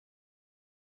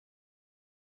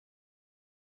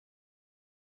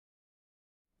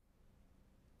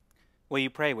Will you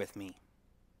pray with me?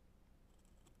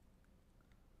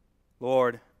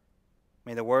 Lord,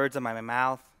 may the words of my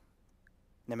mouth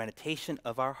and the meditation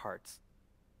of our hearts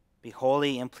be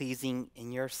holy and pleasing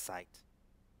in your sight,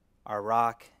 our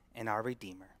rock and our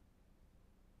Redeemer.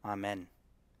 Amen.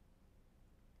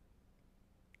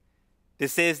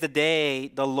 This is the day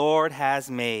the Lord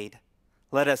has made.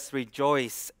 Let us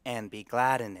rejoice and be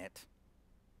glad in it.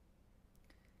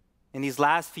 In these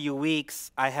last few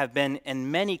weeks, I have been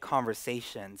in many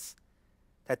conversations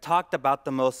that talked about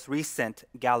the most recent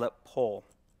Gallup poll.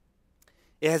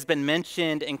 It has been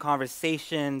mentioned in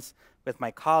conversations with my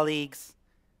colleagues,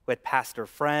 with pastor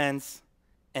friends,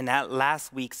 and at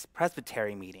last week's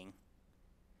Presbyterian meeting.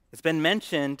 It's been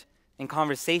mentioned in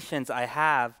conversations I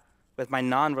have with my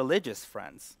non-religious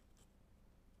friends.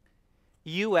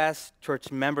 U.S.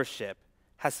 church membership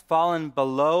has fallen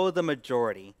below the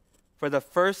majority for the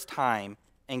first time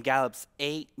in Gallup's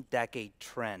 8-decade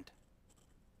trend.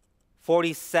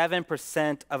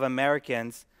 47% of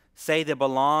Americans say they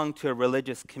belong to a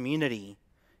religious community,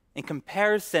 in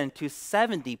comparison to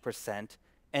 70%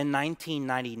 in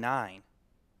 1999.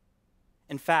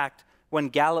 In fact, when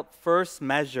Gallup first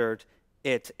measured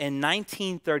it in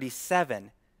 1937,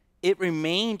 it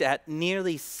remained at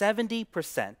nearly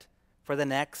 70% for the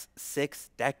next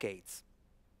 6 decades.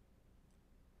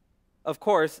 Of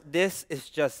course, this is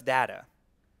just data,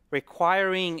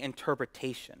 requiring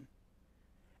interpretation.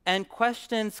 And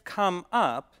questions come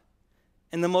up,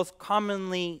 and the most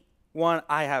commonly one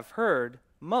I have heard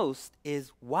most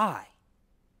is why?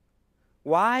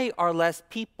 Why are less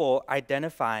people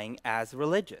identifying as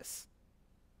religious?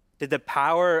 Did the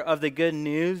power of the good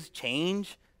news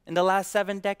change in the last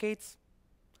 7 decades?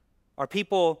 Are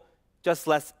people just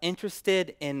less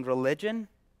interested in religion?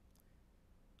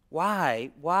 Why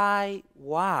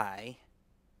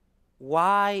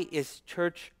is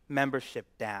church membership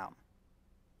down?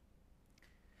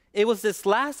 It was this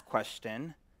last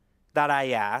question that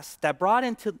I asked that brought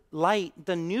into light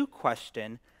the new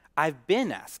question I've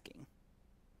been asking.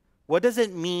 What does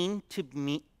it mean to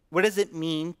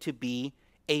be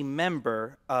a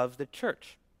member of the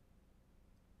church?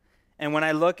 And when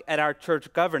I look at our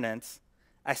church governance,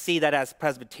 I see that as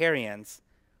Presbyterians,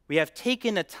 we have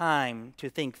taken the time to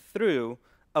think through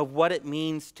of what it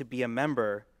means to be a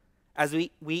member, as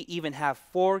we even have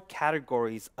 4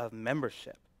 categories of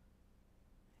membership.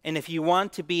 And if you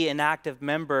want to be an active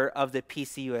member of the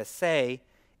PCUSA,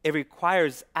 it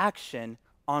requires action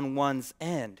on one's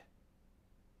end.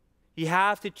 You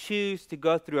have to choose to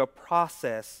go through a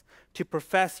process to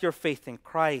profess your faith in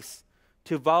Christ,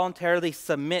 to voluntarily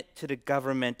submit to the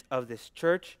government of this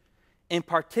church, and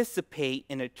participate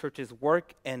in the church's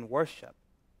work and worship.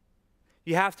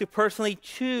 You have to personally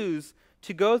choose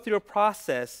to go through a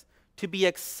process to be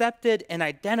accepted and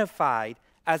identified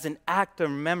as an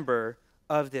active member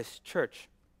of this church.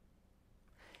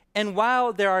 And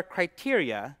while there are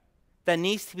criteria that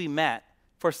needs to be met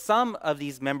for some of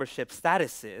these membership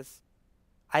statuses,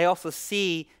 I also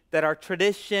see that our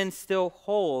tradition still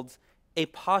holds a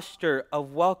posture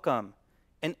of welcome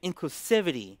and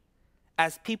inclusivity,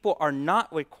 as people are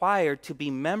not required to be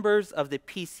members of the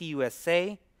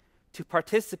PCUSA to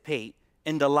participate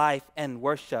in the life and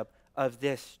worship of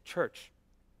this church.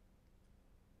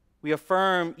 We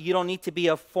affirm you don't need to be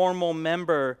a formal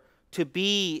member to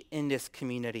be in this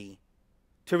community,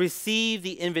 to receive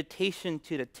the invitation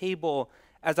to the table,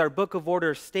 as our Book of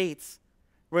Order states,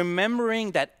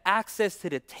 remembering that access to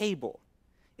the table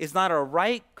is not a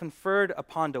right conferred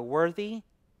upon the worthy,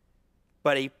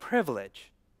 but a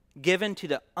privilege given to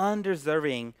the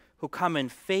undeserving who come in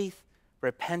faith,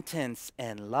 repentance,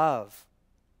 and love.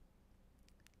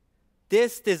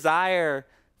 This desire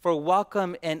for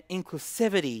welcome and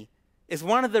inclusivity is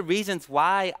one of the reasons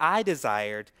why I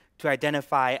desired to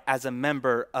identify as a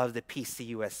member of the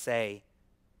PCUSA.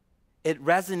 It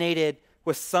resonated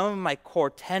with some of my core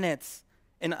tenets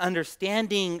and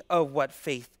understanding of what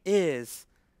faith is,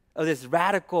 of this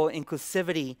radical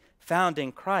inclusivity found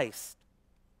in Christ.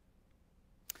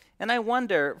 And I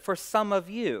wonder, for some of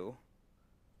you,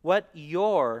 what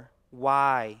your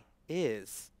why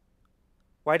is.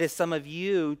 Why do some of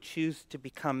you choose to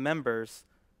become members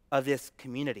of this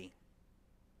community?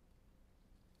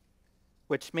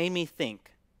 Which made me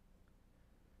think,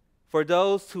 for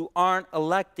those who aren't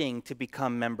electing to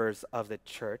become members of the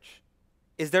church,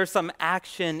 is there some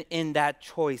action in that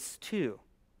choice too?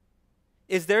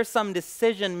 Is there some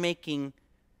decision-making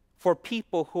for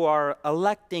people who are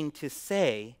electing to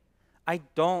say, I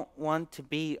don't want to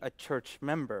be a church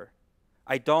member.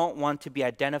 I don't want to be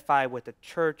identified with the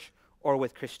church or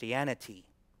with Christianity.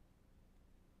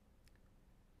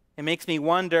 It makes me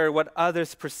wonder what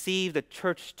others perceive the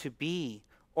church to be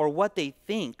or what they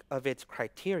think of its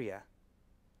criteria.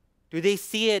 Do they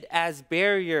see it as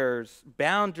barriers,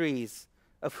 boundaries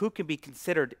of who can be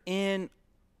considered in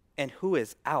and who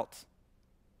is out?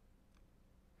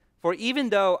 For even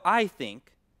though I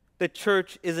think the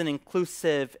church is an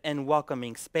inclusive and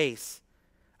welcoming space,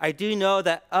 I do know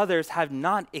that others have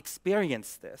not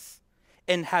experienced this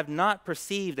and have not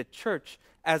perceived the church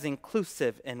as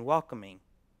inclusive and welcoming.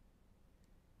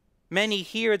 Many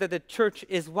hear that the church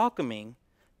is welcoming,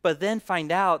 but then find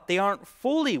out they aren't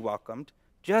fully welcomed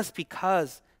just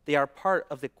because they are part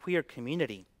of the queer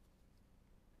community.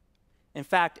 In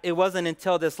fact, it wasn't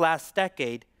until this last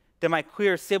decade that my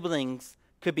queer siblings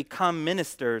could become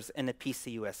ministers in the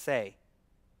PCUSA.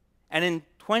 And in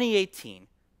 2018,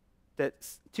 the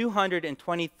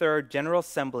 223rd General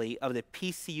Assembly of the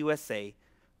PCUSA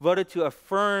voted to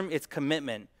affirm its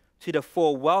commitment to the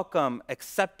full welcome,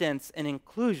 acceptance, and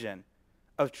inclusion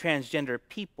of transgender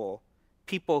people,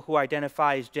 people who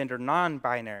identify as gender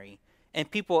non-binary, and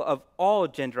people of all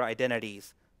gender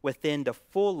identities within the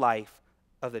full life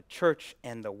of the church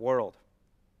and the world.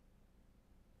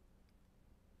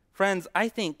 Friends, I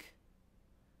think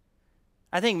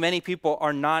many people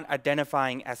are not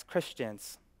identifying as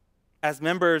Christians, as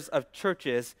members of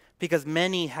churches, because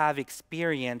many have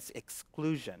experienced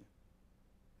exclusion.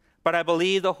 But I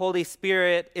believe the Holy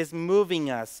Spirit is moving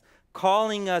us,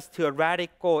 calling us to a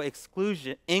radical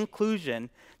inclusion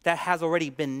that has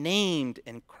already been named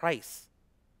in Christ.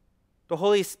 The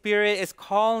Holy Spirit is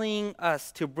calling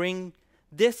us to bring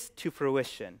this to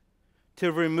fruition,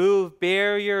 to remove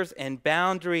barriers and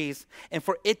boundaries, and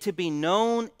for it to be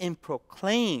known and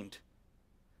proclaimed,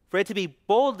 for it to be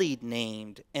boldly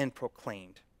named and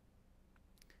proclaimed.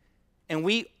 And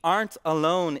we aren't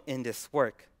alone in this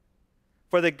work.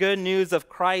 For the good news of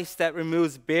Christ that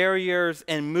removes barriers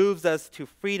and moves us to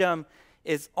freedom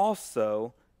is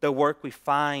also the work we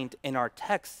find in our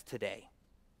text today.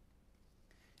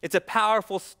 It's a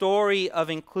powerful story of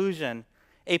inclusion,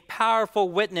 a powerful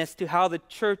witness to how the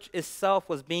church itself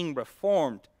was being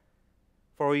reformed.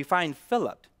 For we find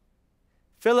Philip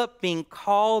being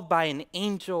called by an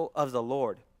angel of the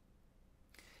Lord.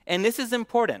 And this is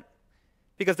important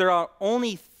because there are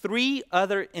only 3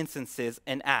 other instances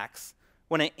in Acts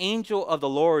when an angel of the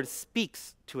Lord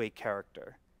speaks to a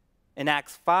character. In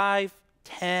Acts 5,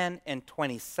 10, and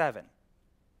 27.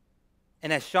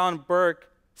 And as Sean Burke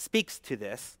speaks to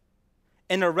this,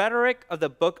 in the rhetoric of the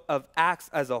book of Acts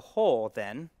as a whole,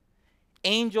 then,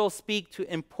 angels speak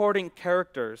to important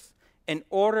characters in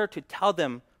order to tell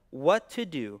them what to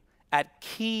do at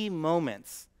key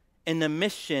moments in the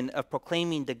mission of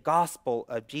proclaiming the gospel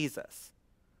of Jesus.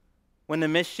 When the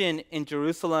mission in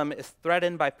Jerusalem is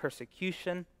threatened by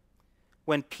persecution,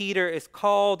 when Peter is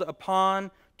called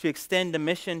upon to extend the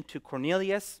mission to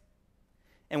Cornelius,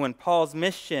 and when Paul's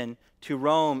mission to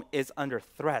Rome is under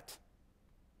threat.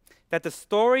 That the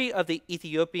story of the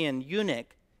Ethiopian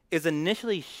eunuch is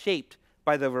initially shaped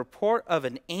by the report of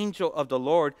an angel of the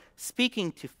Lord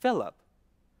speaking to Philip,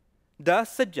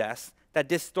 thus suggests that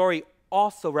this story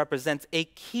also represents a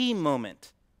key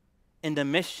moment in the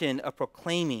mission of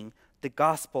proclaiming the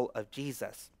gospel of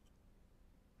Jesus.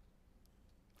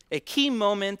 A key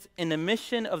moment in the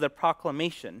mission of the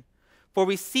proclamation, for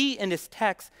we see in this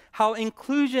text how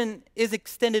inclusion is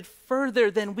extended further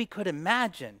than we could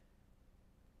imagine.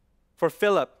 For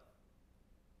Philip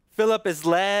is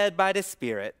led by the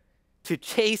Spirit to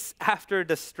chase after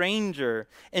the stranger.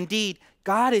 Indeed,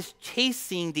 God is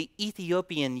chasing the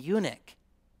Ethiopian eunuch.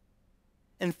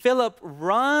 And Philip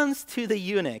runs to the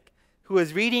eunuch who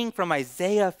is reading from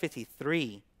Isaiah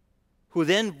 53, who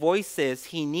then voices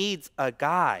he needs a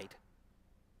guide.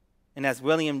 And as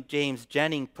William James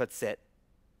Jennings puts it,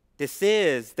 this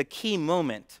is the key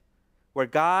moment where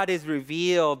God is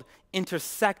revealed,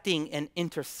 intersecting and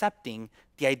intercepting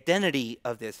the identity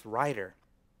of this writer.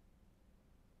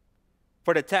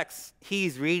 For the text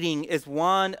he's reading is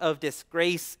one of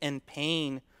disgrace and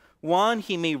pain, one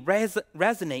he may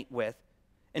resonate with,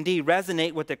 indeed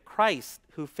resonate with the Christ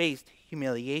who faced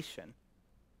humiliation.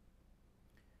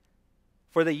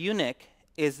 For the eunuch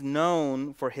is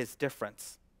known for his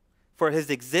difference, for his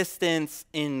existence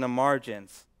in the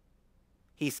margins.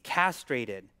 He's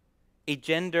castrated, a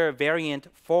gender variant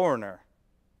foreigner.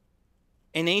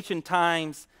 In ancient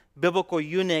times, biblical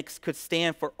eunuchs could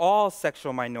stand for all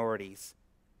sexual minorities.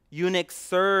 Eunuchs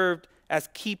served as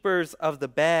keepers of the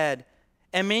bed,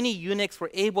 and many eunuchs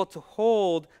were able to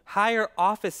hold higher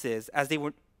offices as they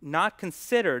were not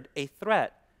considered a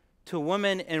threat to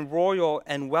women in royal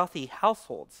and wealthy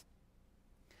households.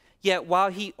 Yet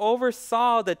while he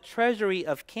oversaw the treasury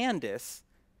of Candace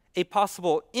a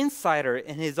possible insider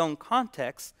in his own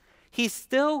context, he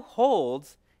still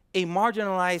holds a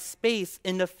marginalized space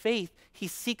in the faith he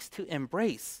seeks to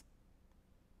embrace.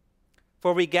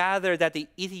 For we gather that the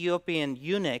Ethiopian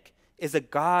eunuch is a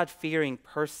God-fearing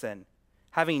person,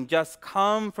 having just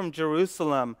come from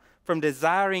Jerusalem from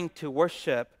desiring to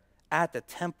worship at the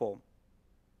temple.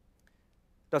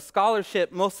 The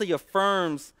scholarship mostly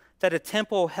affirms that the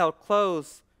temple held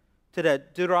close to the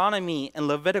Deuteronomy and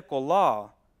Levitical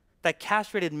law, that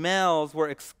castrated males were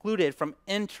excluded from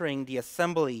entering the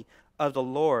assembly of the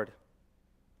Lord.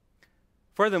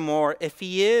 Furthermore, if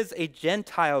he is a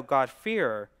Gentile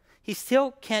God-fearer, he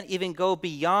still can't even go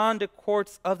beyond the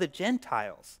courts of the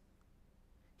Gentiles.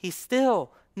 He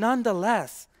still,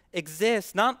 nonetheless,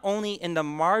 exists not only in the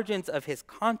margins of his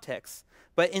context,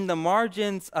 but in the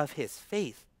margins of his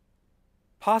faith,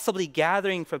 possibly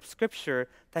gathering from Scripture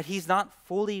that he's not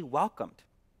fully welcomed.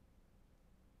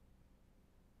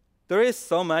 There is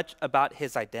so much about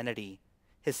his identity,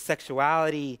 his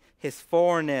sexuality, his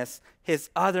foreignness, his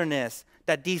otherness,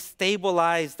 that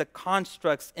destabilize the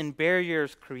constructs and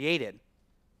barriers created.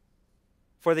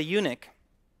 For the eunuch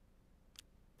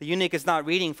is not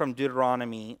reading from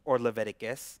Deuteronomy or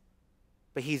Leviticus,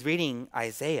 but he's reading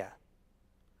Isaiah,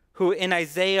 who in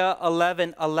Isaiah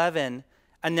 11:11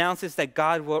 announces that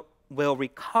God will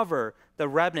recover the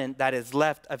remnant that is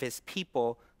left of his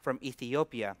people from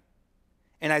Ethiopia.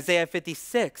 In Isaiah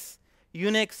 56,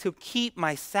 eunuchs who keep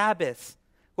my Sabbaths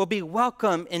will be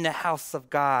welcome in the house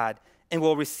of God and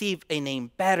will receive a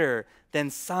name better than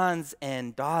sons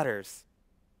and daughters.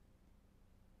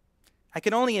 I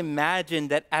can only imagine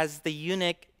that as the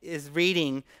eunuch is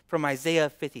reading from Isaiah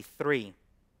 53,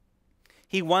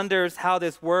 he wonders how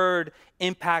this word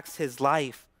impacts his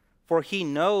life, for he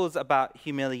knows about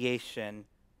humiliation,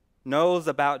 knows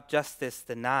about justice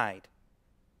denied.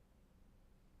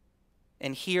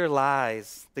 And here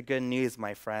lies the good news,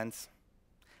 my friends.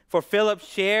 For Philip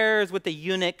shares with the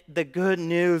eunuch the good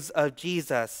news of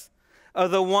Jesus, of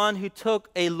the one who took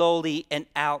a lowly and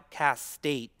outcast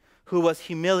state, who was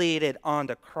humiliated on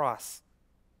the cross.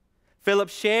 Philip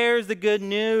shares the good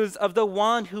news of the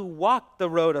one who walked the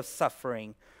road of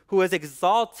suffering, who was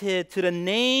exalted to the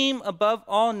name above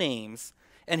all names,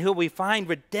 and who we find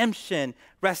redemption,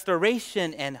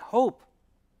 restoration, and hope.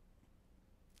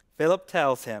 Philip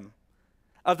tells him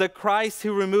of the Christ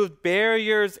who removed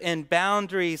barriers and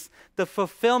boundaries, the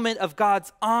fulfillment of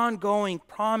God's ongoing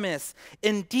promise.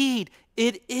 Indeed,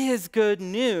 it is good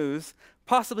news,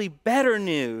 possibly better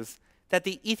news, that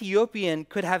the Ethiopian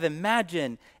could have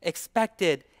imagined,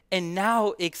 expected, and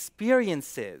now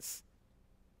experiences.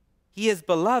 He is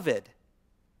beloved,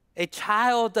 a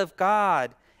child of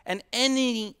God, and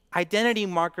any identity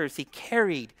markers he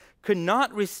carried could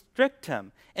not restrict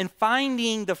him in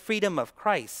finding the freedom of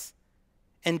Christ.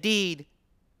 Indeed,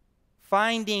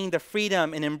 finding the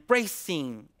freedom and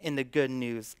embracing in the good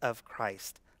news of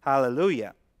Christ.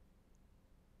 Hallelujah.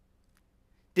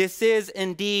 This is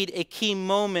indeed a key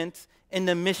moment in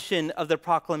the mission of the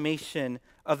proclamation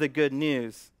of the good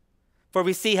news. For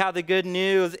we see how the good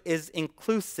news is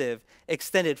inclusive,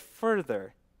 extended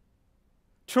further.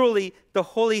 Truly, the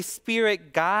Holy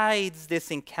Spirit guides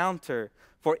this encounter,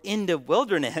 for in the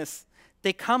wilderness,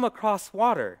 they come across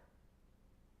water.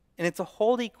 And it's a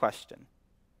holy question,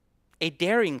 a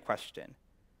daring question,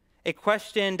 a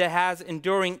question that has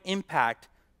enduring impact.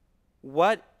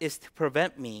 What is to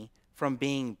prevent me from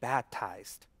being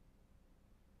baptized?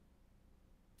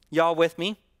 Y'all with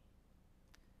me?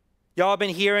 Y'all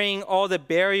been hearing all the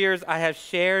barriers I have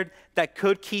shared that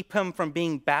could keep him from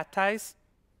being baptized?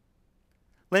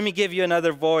 Let me give you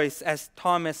another voice as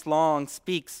Thomas Long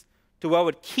speaks to what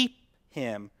would keep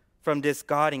him from this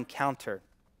God encounter.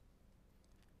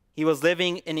 He was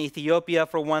living in Ethiopia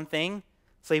for one thing,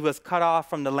 so he was cut off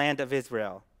from the land of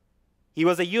Israel. He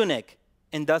was a eunuch,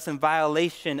 and thus in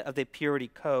violation of the purity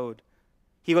code.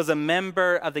 He was a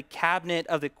member of the cabinet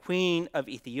of the Queen of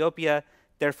Ethiopia,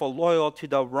 therefore loyal to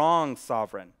the wrong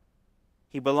sovereign.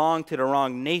 He belonged to the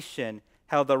wrong nation,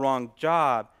 held the wrong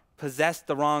job, possessed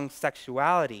the wrong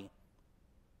sexuality.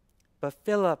 But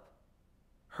Philip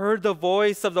heard the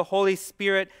voice of the Holy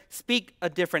Spirit speak a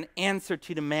different answer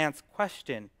to the man's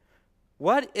question.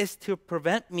 What is to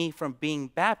prevent me from being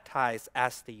baptized?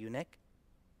 Asked the eunuch.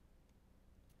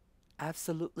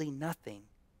 Absolutely nothing,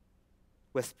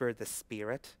 whispered the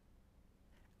Spirit.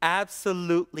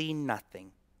 Absolutely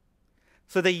nothing.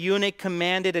 So the eunuch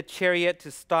commanded a chariot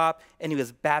to stop, and he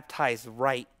was baptized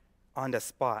right on the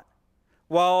spot.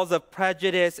 Walls of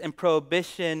prejudice and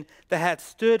prohibition that had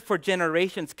stood for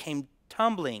generations came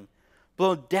tumbling,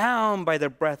 blown down by the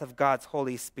breath of God's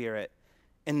Holy Spirit.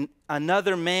 And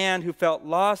another man who felt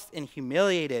lost and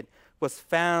humiliated was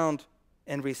found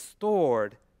and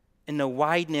restored in the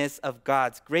wideness of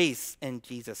God's grace in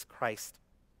Jesus Christ.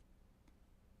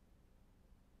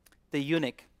 The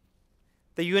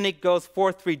eunuch goes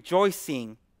forth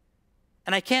rejoicing.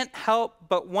 And I can't help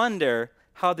but wonder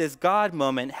how this God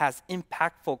moment has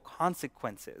impactful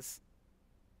consequences.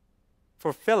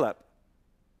 For Philip,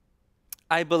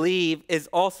 I believe, is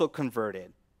also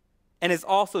converted and is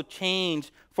also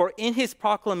changed, for in his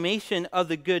proclamation of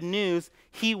the good news,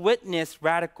 he witnessed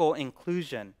radical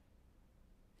inclusion.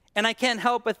 And I can't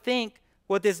help but think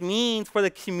what this means for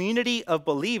the community of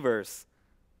believers,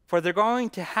 for they're going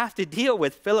to have to deal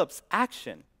with Philip's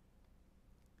action.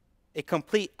 A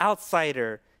complete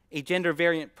outsider, a gender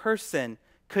variant person,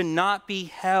 could not be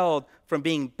held from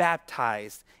being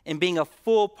baptized and being a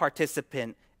full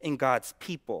participant in God's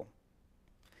people.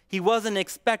 He wasn't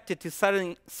expected to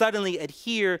suddenly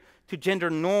adhere to gender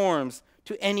norms,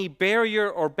 to any barrier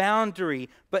or boundary,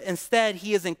 but instead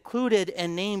he is included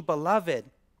and named beloved.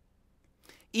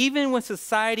 Even when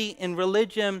society and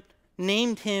religion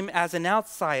named him as an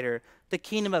outsider, the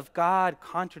kingdom of God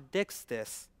contradicts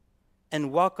this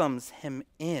and welcomes him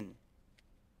in.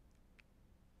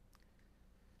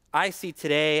 I see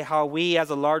today how we as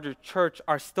a larger church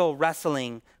are still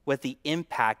wrestling with the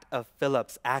impact of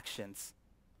Philip's actions.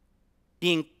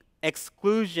 The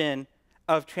exclusion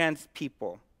of trans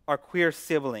people, our queer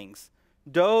siblings,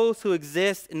 those who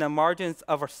exist in the margins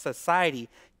of our society,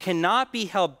 cannot be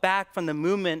held back from the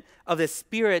movement of the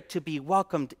Spirit to be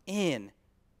welcomed in.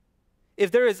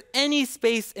 If there is any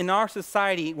space in our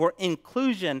society where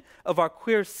inclusion of our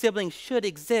queer siblings should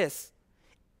exist,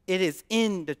 it is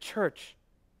in the church.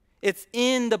 It's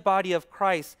in the body of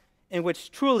Christ, in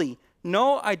which truly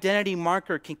no identity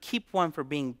marker can keep one from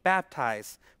being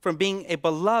baptized, from being a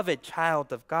beloved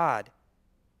child of God.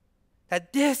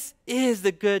 That this is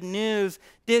the good news.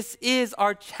 This is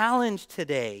our challenge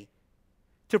today,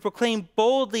 to proclaim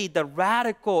boldly the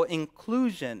radical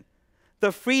inclusion,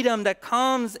 the freedom that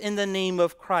comes in the name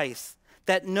of Christ,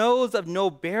 that knows of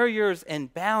no barriers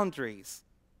and boundaries.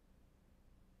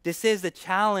 This is the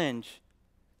challenge,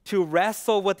 to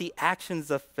wrestle with the actions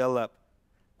of Philip,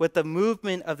 with the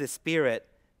movement of the Spirit,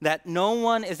 that no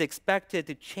one is expected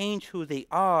to change who they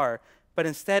are, but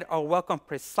instead are welcomed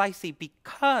precisely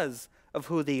because of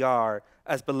who they are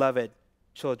as beloved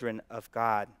children of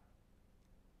God.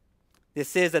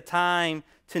 This is a time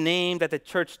to name that the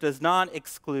church does not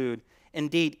exclude,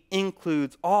 indeed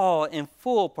includes all in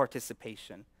full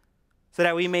participation, so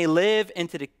that we may live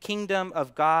into the kingdom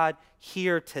of God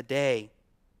here today.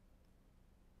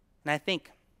 And I think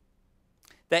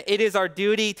that it is our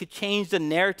duty to change the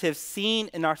narrative seen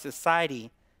in our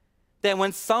society, that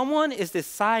when someone is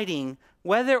deciding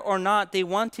whether or not they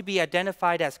want to be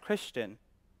identified as Christian,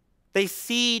 they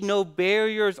see no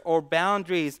barriers or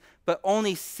boundaries, but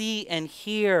only see and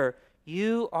hear,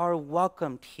 you are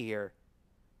welcomed here.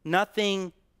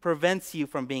 Nothing prevents you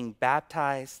from being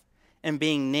baptized and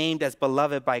being named as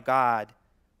beloved by God,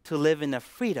 to live in the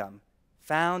freedom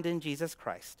found in Jesus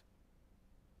Christ.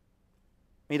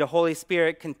 May the Holy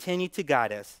Spirit continue to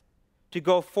guide us to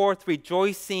go forth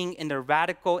rejoicing in the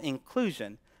radical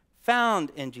inclusion found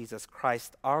in Jesus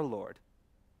Christ our Lord.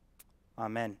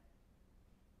 Amen.